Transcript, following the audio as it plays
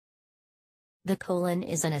The colon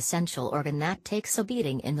is an essential organ that takes a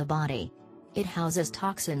beating in the body. It houses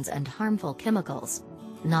toxins and harmful chemicals.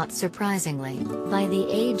 Not surprisingly, by the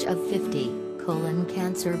age of 50, colon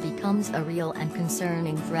cancer becomes a real and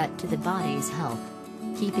concerning threat to the body's health.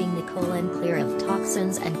 Keeping the colon clear of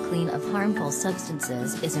toxins and clean of harmful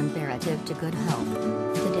substances is imperative to good health.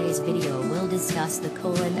 Today's video will discuss the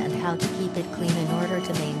colon and how to keep it clean in order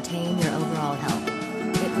to maintain your overall health.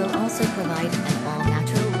 It will also provide an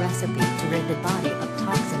all-natural recipe to rid the body of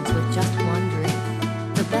toxins with just one drink.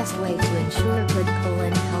 The best way to ensure good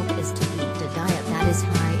colon health is to eat a diet that is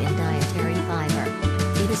high in dietary fiber.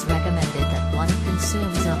 It is recommended that one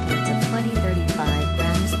consumes upwards of 20-35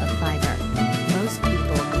 grams of fiber. Most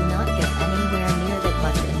people do not get anywhere near that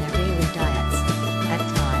much in their daily diets. At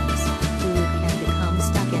times, food can become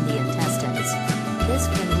stuck in the intestines. This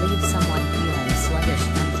can leave someone feeling sluggish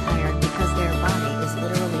and tired because their body is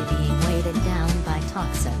literally being weighted down by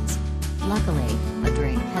toxins. Luckily, a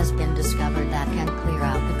drink has been discovered that can clear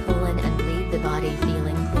out the colon and leave the body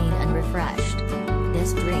feeling clean and refreshed.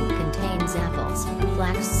 This drink contains apples,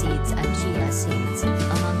 flax seeds and chia seeds,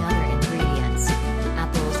 among other ingredients.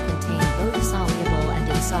 Apples contain both soluble and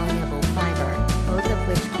insoluble fiber, both of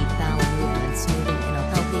which keep bowel movements moving in a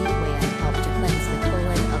healthy way and help to cleanse the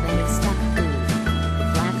colon of any stuck food.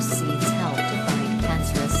 Flax seeds help to fight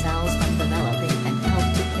cancerous cells from developing and help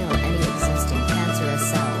to kill any existing cancerous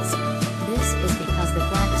cells. This is because the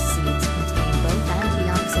flax seeds contain both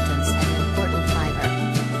antioxidants and important fiber.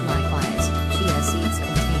 Likewise, chia seeds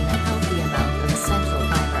contain a healthy amount of essential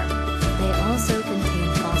fiber. They also contain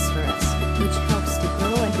phosphorus, which helps to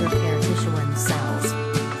grow and repair tissue and cells.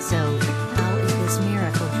 So, how is this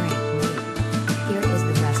miracle drink made? Here is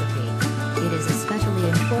the recipe. It is especially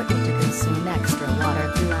important to consume extra water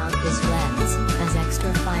throughout this cleanse, as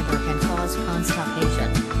extra fiber can cause constipation.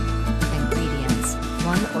 Ingredients: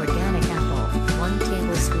 1 organic apple, 1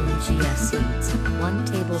 tablespoon chia seeds, 1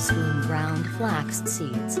 tablespoon ground flax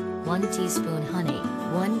seeds, 1 teaspoon honey,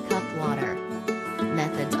 1 cup water.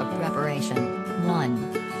 Methods of preparation: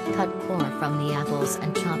 1. Cut core from the apples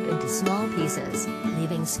and chop into small pieces,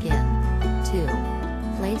 leaving skin. 2.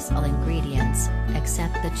 Place all ingredients,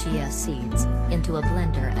 except the chia seeds, into a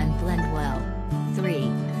blender and blend well.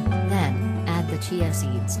 3. Then, add the chia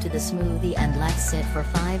seeds to the smoothie and let sit for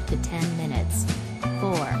 5 to 10 minutes.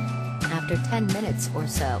 4. After 10 minutes or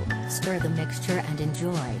so, stir the mixture and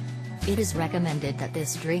enjoy. It is recommended that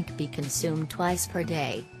this drink be consumed twice per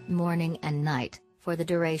day, morning and night, for the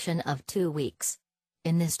duration of 2 weeks.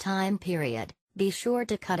 In this time period, be sure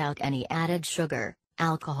to cut out any added sugar,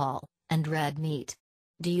 alcohol, and red meat.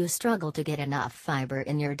 Do you struggle to get enough fiber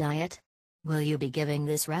in your diet? Will you be giving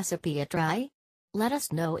this recipe a try? Let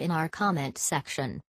us know in our comment section.